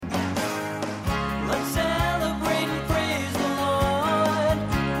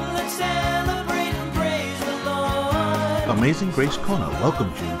Amazing Grace Kona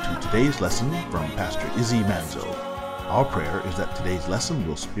welcomes you to today's lesson from Pastor Izzy Manzo. Our prayer is that today's lesson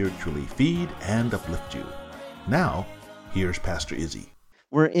will spiritually feed and uplift you. Now, here's Pastor Izzy.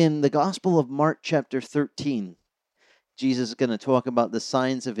 We're in the Gospel of Mark chapter 13. Jesus is going to talk about the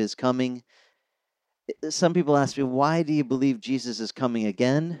signs of his coming. Some people ask me, why do you believe Jesus is coming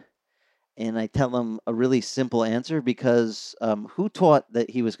again? And I tell them a really simple answer, because who taught that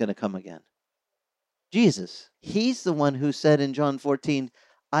he was going to come again? Jesus. He's the one who said in John 14,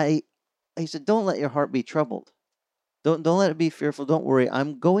 he said, don't let your heart be troubled. Don't let it be fearful. Don't worry.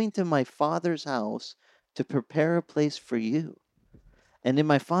 I'm going to my Father's house to prepare a place for you. And in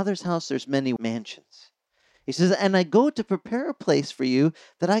my Father's house, there's many mansions. He says, and I go to prepare a place for you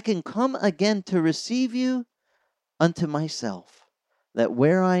that I can come again to receive you unto myself, that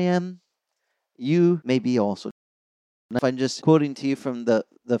where I am, you may be also. If I'm just quoting to you from the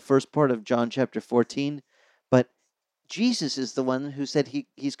first part of John chapter 14, but Jesus is the one who said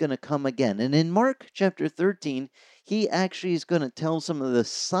he's going to come again. And in Mark chapter 13, he actually is going to tell some of the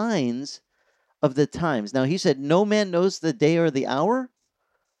signs of the times. Now, he said, no man knows the day or the hour,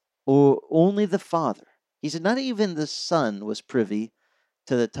 or only the Father. He said, not even the Son was privy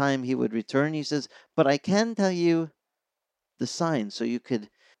to the time he would return. He says, but I can tell you the signs so you could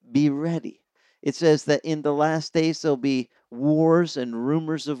be ready. It says that in the last days there'll be wars and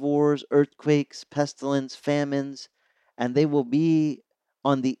rumors of wars, earthquakes, pestilence, famines, and they will be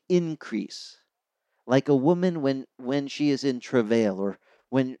on the increase, like a woman when she is in travail, or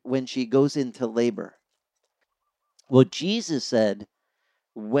when she goes into labor. Well, Jesus said,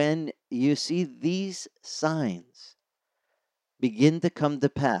 when you see these signs begin to come to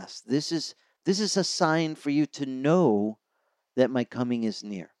pass, this is a sign for you to know that my coming is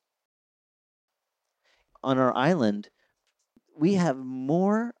near. On our island, we have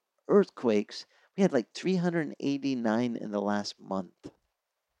more earthquakes. We had like 389 in the last month.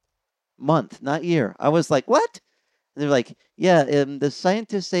 Month, not year. I was like, what? And they're like, yeah, the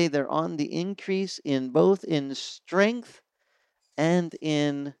scientists say they're on the increase in both in strength and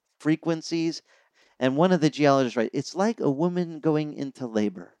in frequencies. And one of the geologists, right, it's like a woman going into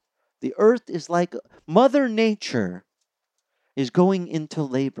labor. The earth is like Mother Nature is going into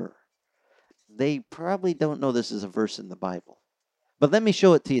labor. They probably don't know this is a verse in the Bible. But let me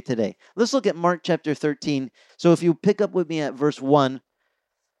show it to you today. Let's look at Mark chapter 13. So if you pick up with me at verse 1,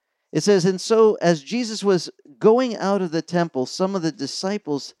 it says, and so as Jesus was going out of the temple, some of the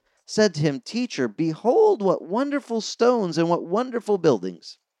disciples said to him, Teacher, behold what wonderful stones and what wonderful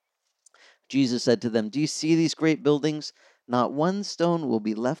buildings. Jesus said to them, do you see these great buildings? Not one stone will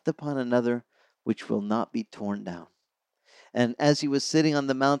be left upon another, which will not be torn down. And as he was sitting on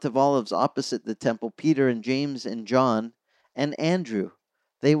the Mount of Olives opposite the temple, Peter and James and John and Andrew,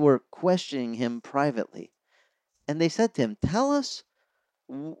 they were questioning him privately. And they said to him, tell us,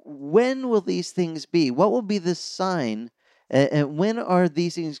 when will these things be? What will be the sign? And when are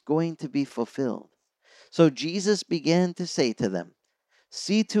these things going to be fulfilled? So Jesus began to say to them,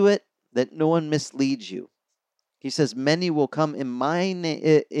 see to it that no one misleads you. He says, many will come in my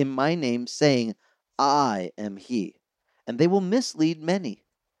name saying, I am he. And they will mislead many.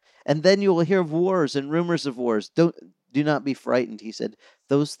 And then you will hear of wars and rumors of wars. Do not be frightened, he said.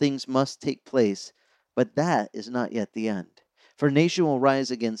 Those things must take place, but that is not yet the end. For nation will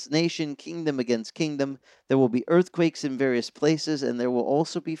rise against nation, kingdom against kingdom. There will be earthquakes in various places, and there will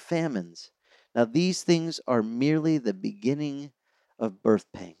also be famines. Now these things are merely the beginning of birth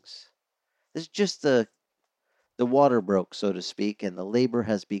pangs. This is just the water broke, so to speak, and the labor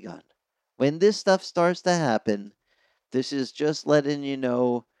has begun. When this stuff starts to happen, this is just letting you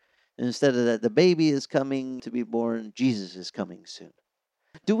know, instead of that the baby is coming to be born, Jesus is coming soon.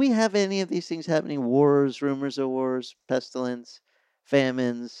 Do we have any of these things happening? Wars, rumors of wars, pestilence,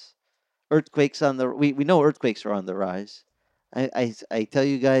 famines, earthquakes on the... We know earthquakes are on the rise. I tell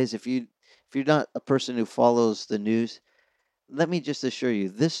you guys, if you're not a person who follows the news, let me just assure you,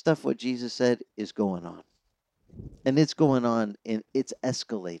 this stuff, what Jesus said, is going on. And it's going on, and it's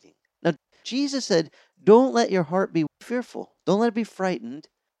escalating. Now, Jesus said, don't let your heart be fearful. Don't let it be frightened.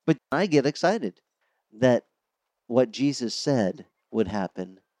 But I get excited that what Jesus said would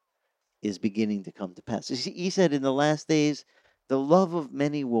happen is beginning to come to pass. He said in the last days, the love of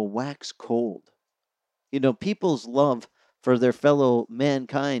many will wax cold. You know, people's love for their fellow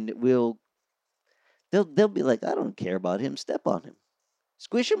mankind they'll be like, I don't care about him. Step on him.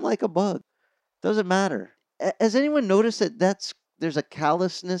 Squish him like a bug. Doesn't matter. Has anyone noticed that there's a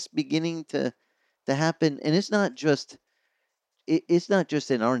callousness beginning to happen? And it's not just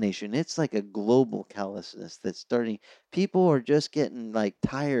in our nation. It's like a global callousness that's starting. People are just getting like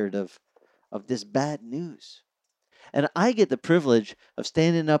tired of this bad news. And I get the privilege of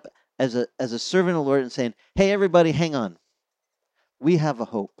standing up as a servant of the Lord and saying, hey, everybody, hang on. We have a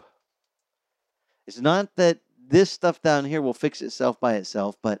hope. It's not that this stuff down here will fix itself by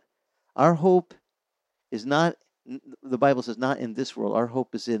itself, but our hope is not, the Bible says, not in this world. Our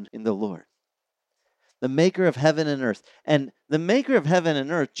hope is in the Lord, the maker of heaven and earth. And the maker of heaven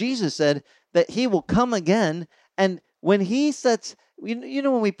and earth, Jesus said that he will come again. And when he sets, you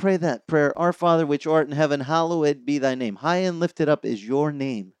know when we pray that prayer, Our Father which art in heaven, hallowed be thy name. High and lifted up is your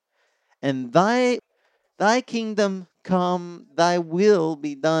name. And thy kingdom come, thy will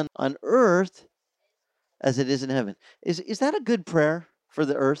be done on earth as it is in heaven. Is that a good prayer for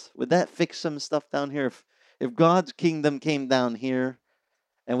the earth? Would that fix some stuff down here? If God's kingdom came down here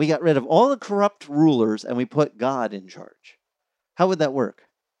and we got rid of all the corrupt rulers and we put God in charge, how would that work?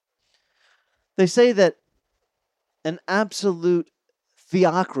 They say that an absolute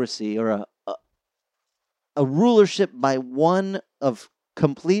theocracy or a rulership by one of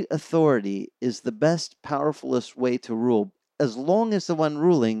complete authority is the best, powerfulest way to rule, as long as the one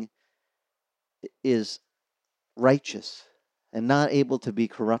ruling is righteous and not able to be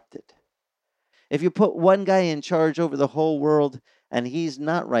corrupted. If you put one guy in charge over the whole world and he's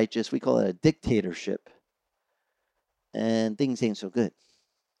not righteous, we call it a dictatorship. And things ain't so good.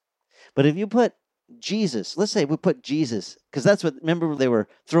 But if you put Jesus, let's say we put Jesus, because that's what, remember they were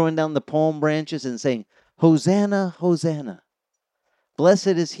throwing down the palm branches and saying, Hosanna, Hosanna. Blessed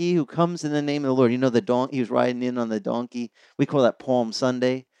is he who comes in the name of the Lord. You know, he was riding in on the donkey. We call that Palm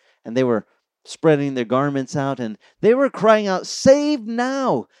Sunday. And they were spreading their garments out, and they were crying out, save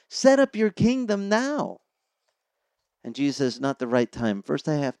now, set up your kingdom now. And Jesus says, not the right time. First,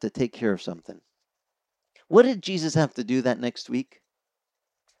 I have to take care of something. What did Jesus have to do that next week?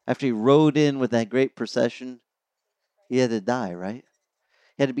 After he rode in with that great procession, he had to die, right?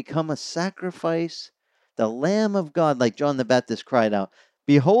 He had to become a sacrifice, the Lamb of God, like John the Baptist cried out,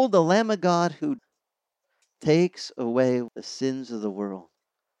 behold the Lamb of God who takes away the sins of the world.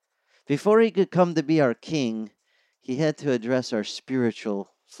 Before he could come to be our king, he had to address our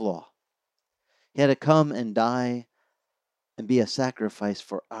spiritual flaw. He had to come and die and be a sacrifice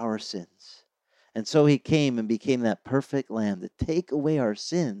for our sins. And so he came and became that perfect lamb to take away our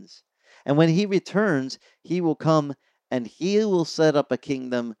sins. And when he returns, he will come and he will set up a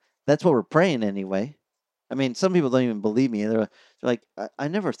kingdom. That's what we're praying anyway. I mean, some people don't even believe me. They're like, I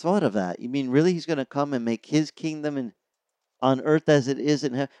never thought of that. You mean really he's going to come and make his kingdom on earth as it is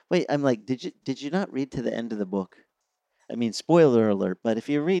in heaven? Wait, I'm like, did you not read to the end of the book? I mean, spoiler alert, but if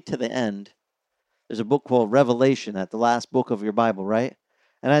you read to the end, there's a book called Revelation at the last book of your Bible, right?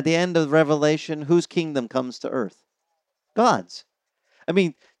 And at the end of Revelation, whose kingdom comes to earth? God's. I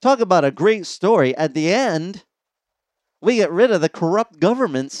mean, talk about a great story. At the end, we get rid of the corrupt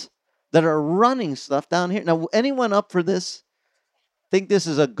governments that are running stuff down here. Now, anyone up for this? Think this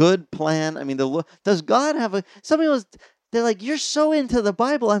is a good plan? I mean, does God have a... Some people, they're like, you're so into the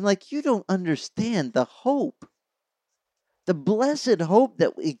Bible. I'm like, you don't understand the hope. The blessed hope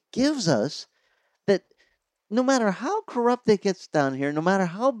that it gives us, that no matter how corrupt it gets down here, no matter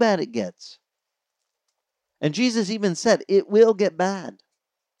how bad it gets, and Jesus even said, it will get bad.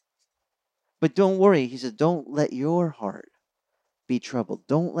 But don't worry. He said, don't let your heart be troubled.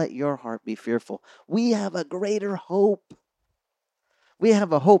 Don't let your heart be fearful. We have a greater hope. We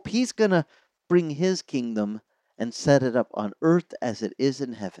have a hope. He's going to bring his kingdom and set it up on earth as it is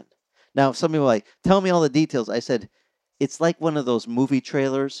in heaven. Now, some people are like, tell me all the details. I said, it's like one of those movie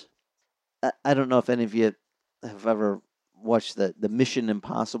trailers. I don't know if any of you have ever watched the Mission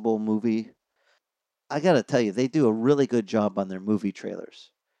Impossible movie. I got to tell you, they do a really good job on their movie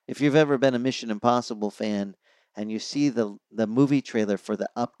trailers. If you've ever been a Mission Impossible fan and you see the movie trailer for the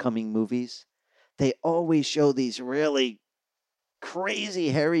upcoming movies, they always show these really crazy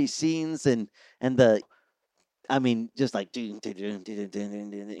hairy scenes and the, I mean, just like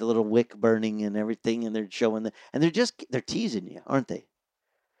the little wick burning and everything, and they're showing and they're teasing you, aren't they?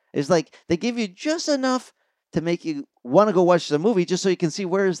 It's like they give you just enough to make you want to go watch the movie just so you can see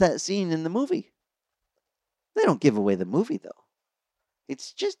where is that scene in the movie. They don't give away the movie, though.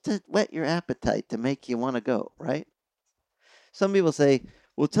 It's just to whet your appetite to make you want to go, right? Some people say,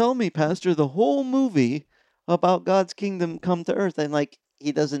 well, tell me, Pastor, the whole movie about God's kingdom come to earth. And like,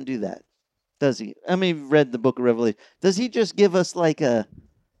 he doesn't do that, does he? I mean, you've read the book of Revelation. Does he just give us like I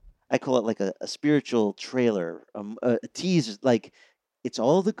call it like a spiritual trailer, a teaser, like it's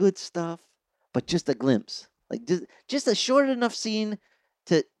all the good stuff, but just a glimpse. Like just a short enough scene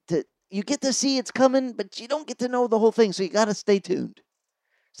to you get to see it's coming, but you don't get to know the whole thing, so you got to stay tuned.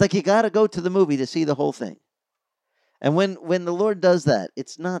 It's like you got to go to the movie to see the whole thing. And when the Lord does that,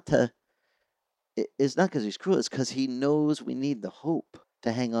 it's not to It's not because he's cruel, it's because he knows we need the hope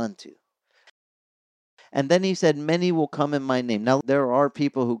to hang on to. And then he said, many will come in my name. Now, there are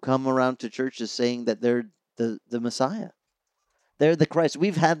people who come around to churches saying that they're the Messiah. They're the Christ.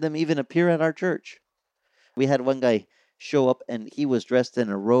 We've had them even appear at our church. We had one guy show up, and he was dressed in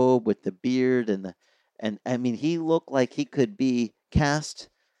a robe with the beard and I mean, he looked like he could be cast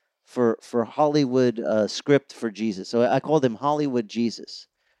for Hollywood script for Jesus. So I called him Hollywood Jesus.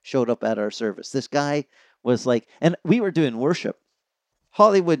 Showed up at our service. This guy was like, and we were doing worship.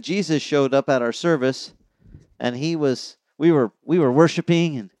 Hollywood Jesus showed up at our service, and we were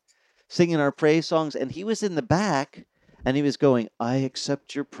worshiping and singing our praise songs, and he was in the back, and he was going, I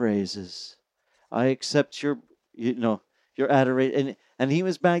accept your praises. I accept your adoration. And he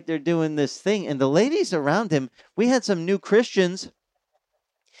was back there doing this thing, and the ladies around him, we had some new Christians,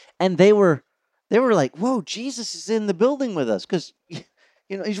 and they were like, whoa, Jesus is in the building with us, because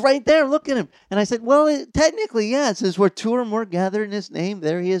he's right there. Look at him. And I said, well, technically, yeah. It says, where two or more gather in his name,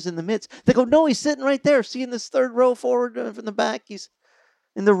 there he is in the midst. They go, no, he's sitting right there. See in this third row forward from the back. He's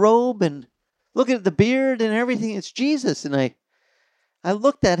in the robe, and look at the beard and everything. It's Jesus. And I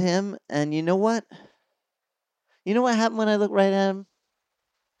looked at him, and you know what? You know what happened when I looked right at him?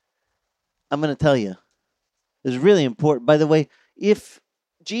 I'm going to tell you. It's really important. By the way, if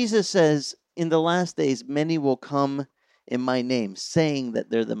Jesus says, in the last days, many will come in my name, saying that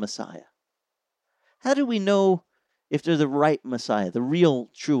they're the Messiah. How do we know if they're the right Messiah, the real,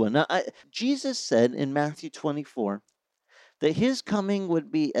 true one? Now, Jesus said in Matthew 24 that his coming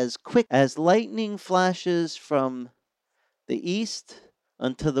would be as quick as lightning flashes from the east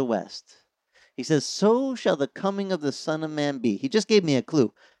unto the west. He says, so shall the coming of the Son of Man be. He just gave me a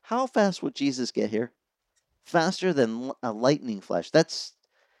clue. How fast will Jesus get here? Faster than a lightning flash.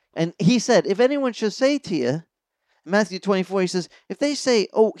 And he said, if anyone should say to you, Matthew 24, he says, if they say,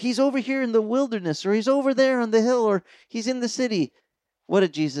 oh, he's over here in the wilderness, or he's over there on the hill, or he's in the city, what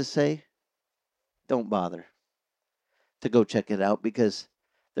did Jesus say? Don't bother to go check it out, because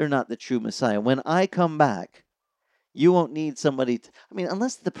they're not the true Messiah. When I come back, you won't need somebody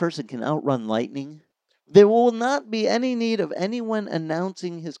unless the person can outrun lightning, there will not be any need of anyone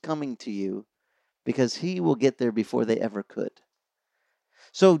announcing his coming to you, because he will get there before they ever could.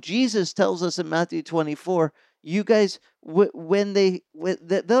 So Jesus tells us in Matthew 24, you guys,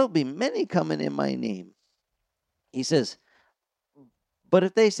 there'll be many coming in my name. He says, but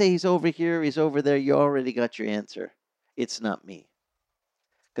if they say he's over here, he's over there, you already got your answer. It's not me.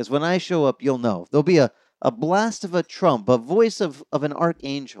 Because when I show up, you'll know. There'll be a blast of a trump, a voice of an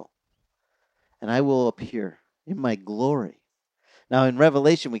archangel, and I will appear in my glory. Now in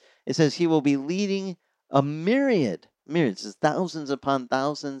Revelation, it says he will be leading a myriads, thousands upon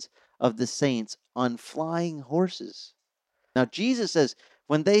thousands of the saints on flying horses. Now Jesus says,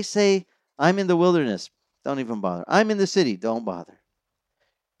 when they say, I'm in the wilderness, don't even bother. I'm in the city, don't bother.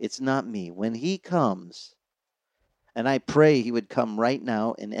 It's not me. When he comes, and I pray he would come right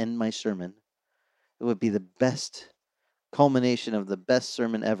now and end my sermon, it would be the best culmination of the best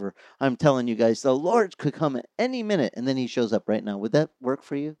sermon ever. I'm telling you guys, the Lord could come at any minute, and then he shows up right now. Would that work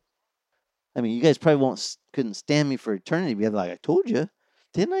for you? I mean, you guys probably couldn't stand me for eternity. Be like, I told you.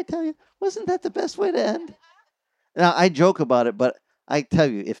 Didn't I tell you? Wasn't that the best way to end? Now, I joke about it, but I tell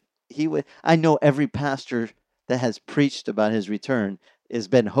you, if he would, I know every pastor that has preached about his return has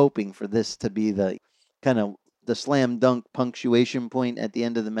been hoping for this to be the kind of the slam dunk punctuation point at the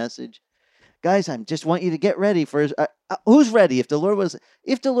end of the message. Guys, I just want you to get ready for his. Who's ready? If the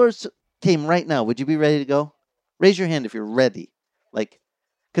Lord came right now, would you be ready to go? Raise your hand if you're ready.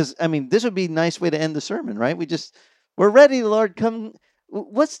 Because this would be a nice way to end the sermon, right? We're ready, Lord. Come.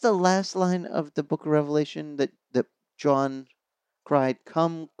 What's the last line of the book of Revelation that John cried?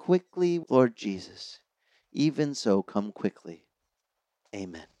 Come quickly, Lord Jesus. Even so, come quickly.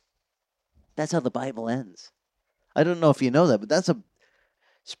 Amen. That's how the Bible ends. I don't know if you know that, but that's a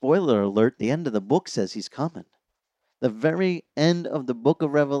spoiler alert. The end of the book says he's coming. The very end of the book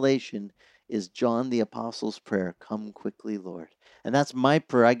of Revelation is John the Apostle's prayer. Come quickly, Lord. And that's my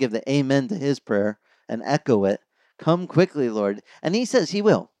prayer. I give the amen to his prayer and echo it. Come quickly, Lord. And he says he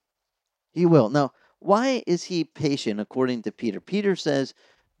will. He will. Now, why is he patient according to Peter? Peter says,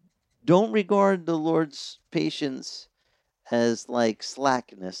 don't regard the Lord's patience as like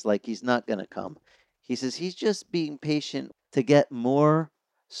slackness, like he's not going to come. He says he's just being patient to get more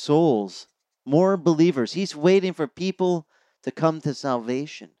souls, more believers. He's waiting for people to come to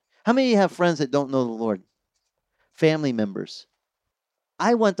salvation. How many of you have friends that don't know the Lord? Family members.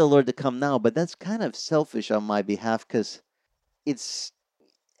 I want the Lord to come now, but that's kind of selfish on my behalf, because it's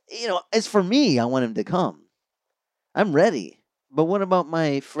for me. I want him to come. I'm ready. But what about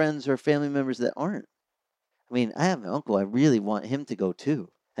my friends or family members that aren't? I mean, I have an uncle. I really want him to go too.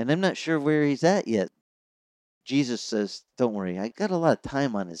 And I'm not sure where he's at yet. Jesus says, don't worry, I got a lot of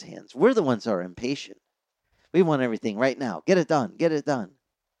time on his hands. We're the ones that are impatient. We want everything right now. Get it done. Get it done.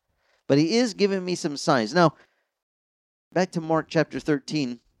 But he is giving me some signs. Now, back to Mark chapter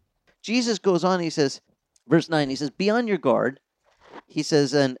 13. Jesus goes on, he says, verse 9, he says, be on your guard. He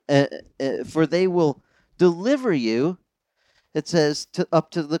says, and for they will deliver you, it says,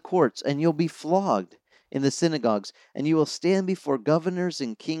 up to the courts, and you'll be flogged in the synagogues, and you will stand before governors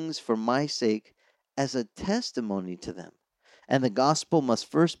and kings for my sake as a testimony to them. And the gospel must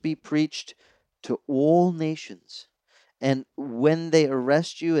first be preached to all nations. And when they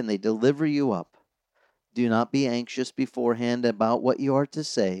arrest you and they deliver you up, do not be anxious beforehand about what you are to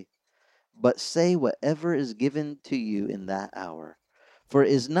say, but say whatever is given to you in that hour. For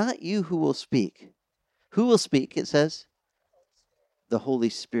it is not you who will speak. Who will speak, it says? The Holy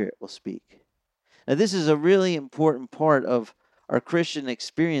Spirit will speak. Now, this is a really important part of our Christian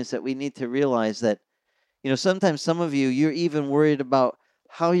experience that we need to realize that, sometimes some of you, you're even worried about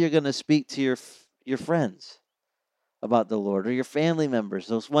how you're going to speak to your friends about the Lord, or your family members,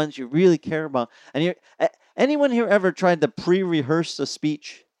 those ones you really care about. And anyone here ever tried to pre-rehearse a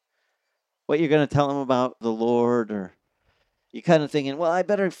speech? What you're going to tell them about the Lord, or you kind of thinking, well, I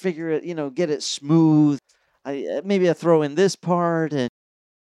better figure it, get it smooth. Maybe I throw in this part, and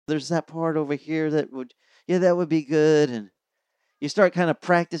there's that part over here that would be good. And you start kind of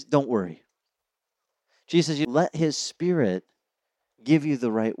practice. Don't worry. Jesus says, you let his Spirit give you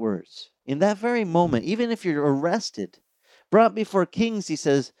the right words. In that very moment, even if you're arrested, brought before kings, he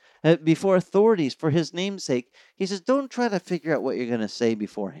says, before authorities for his name's sake, he says, don't try to figure out what you're going to say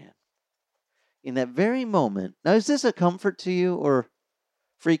beforehand. In that very moment, now is this a comfort to you or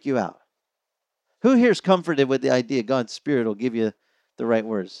freak you out? Who here is comforted with the idea God's Spirit will give you the right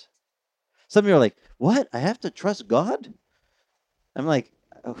words? Some of you are like, what? I have to trust God? I'm like,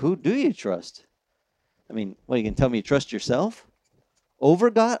 who do you trust? I mean, what, you can tell me you trust yourself over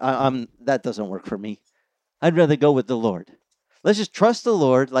God? That doesn't work for me. I'd rather go with the Lord. Let's just trust the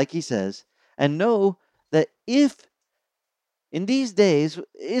Lord, like he says, and know that if in these days,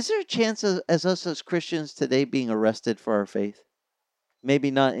 is there a chance as us as Christians today being arrested for our faith?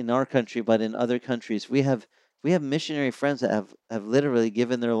 Maybe not in our country, but in other countries. We have missionary friends that have literally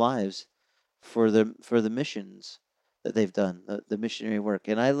given their lives for the missions that they've done, the missionary work.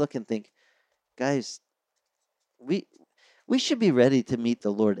 And I look and think, guys, we should be ready to meet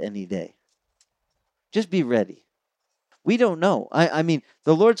the Lord any day. Just be ready. We don't know. I mean,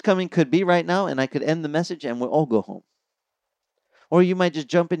 the Lord's coming could be right now, and I could end the message and we'll all go home. Or you might just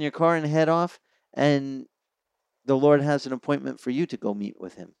jump in your car and head off, and the Lord has an appointment for you to go meet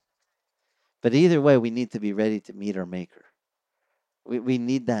with him. But either way, we need to be ready to meet our Maker. We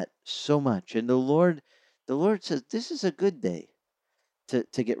need that so much. And the Lord says this is a good day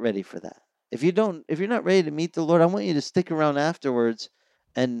to get ready for that. If you're not ready to meet the Lord, I want you to stick around afterwards,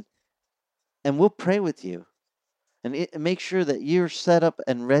 and we'll pray with you, and make sure that you're set up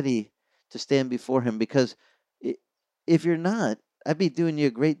and ready to stand before him. Because if you're not, I'd be doing you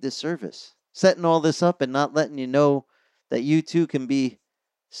a great disservice, setting all this up and not letting you know that you too can be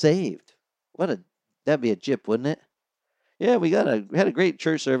saved. That'd be a jip, wouldn't it? Yeah, we had a great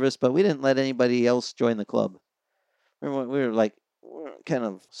church service, but we didn't let anybody else join the club. We're kind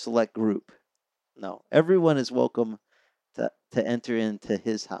of select group. No, everyone is welcome to enter into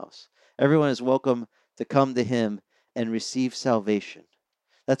his house. Everyone is welcome to come to him and receive salvation.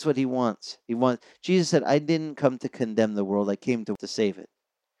 That's what he wants. Jesus said, I didn't come to condemn the world. I came to save it.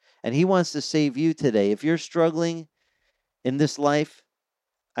 And he wants to save you today. If you're struggling in this life,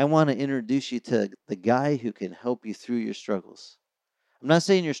 I want to introduce you to the guy who can help you through your struggles. I'm not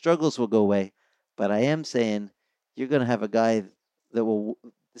saying your struggles will go away, but I am saying you're going to have a guy that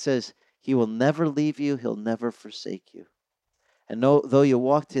says he will never leave you, he'll never forsake you. And though you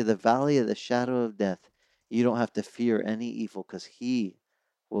walk through the valley of the shadow of death, you don't have to fear any evil because he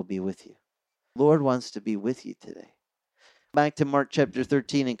will be with you. The Lord wants to be with you today. Back to Mark chapter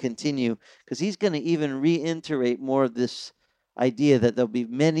 13 and continue, because he's going to even reiterate more of this idea that there'll be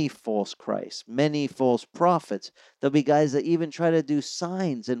many false Christs, many false prophets. There'll be guys that even try to do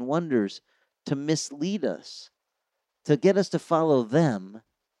signs and wonders to mislead us, to get us to follow them.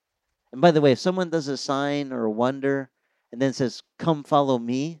 And by the way, if someone does a sign or a wonder and then says, come follow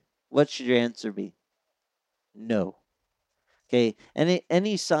me, what should your answer be? No. Okay,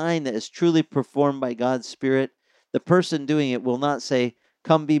 any sign that is truly performed by God's Spirit, the person doing it will not say,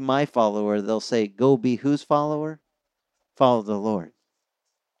 come be my follower. They'll say, go be whose follower? Follow the Lord.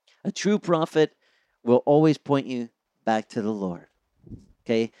 A true prophet will always point you back to the Lord.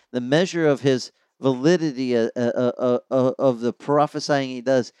 Okay? The measure of his validity of the prophesying he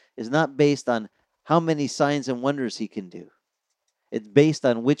does is not based on how many signs and wonders he can do. It's based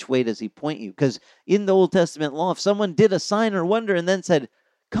on which way does he point you. Because in the Old Testament law, if someone did a sign or wonder and then said,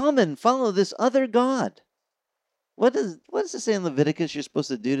 come and follow this other God, what does it say in Leviticus you're supposed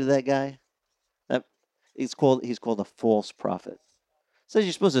to do to that guy? He's called a false prophet. It says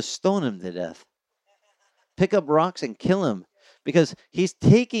you're supposed to stone him to death. Pick up rocks and kill him, because he's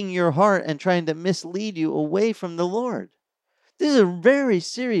taking your heart and trying to mislead you away from the Lord. This is a very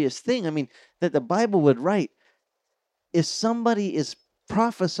serious thing. I mean, that the Bible would write. If somebody is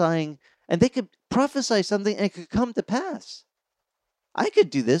prophesying, and they could prophesy something and it could come to pass. I could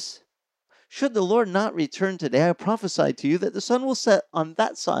do this. Should the Lord not return today, I prophesy to you that the sun will set on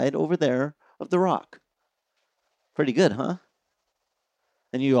that side over there of the rock. Pretty good, huh?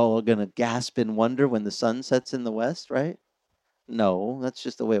 And you all are going to gasp in wonder when the sun sets in the west, right? No, that's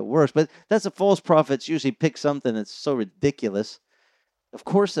just the way it works. But that's a false prophet. Usually pick something that's so ridiculous. Of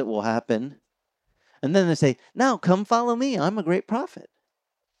course it will happen. And then they say, now come follow me. I'm a great prophet.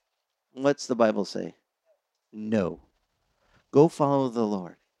 What's the Bible say? No. Go follow the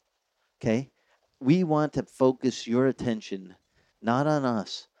Lord. Okay? We want to focus your attention not on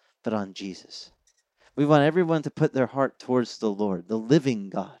us, but on Jesus. We want everyone to put their heart towards the Lord, the living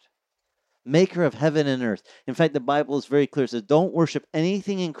God, maker of heaven and earth. In fact, the Bible is very clear. It says, don't worship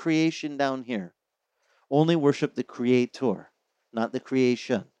anything in creation down here. Only worship the Creator, not the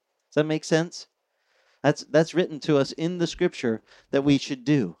creation. Does that make sense? That's written to us in the Scripture that we should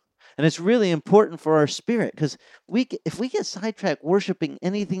do. And it's really important for our spirit, because if we get sidetracked worshiping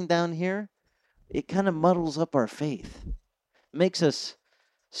anything down here, it kind of muddles up our faith. It makes us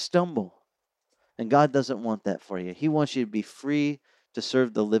stumble. And God doesn't want that for you. He wants you to be free to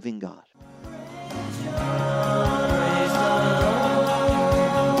serve the living God.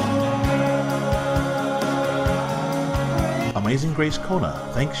 Amazing Grace Kona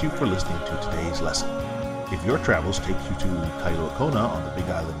thanks you for listening to today's lesson. If your travels take you to Kailua Kona on the Big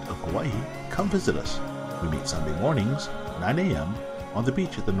Island of Hawaii, come visit us. We meet Sunday mornings, 9 a.m., on the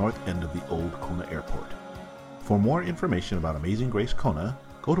beach at the north end of the old Kona Airport. For more information about Amazing Grace Kona,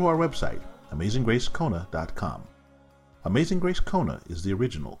 go to our website, AmazingGraceKona.com. Amazing Grace Kona is the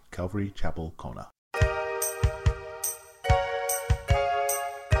original Calvary Chapel Kona.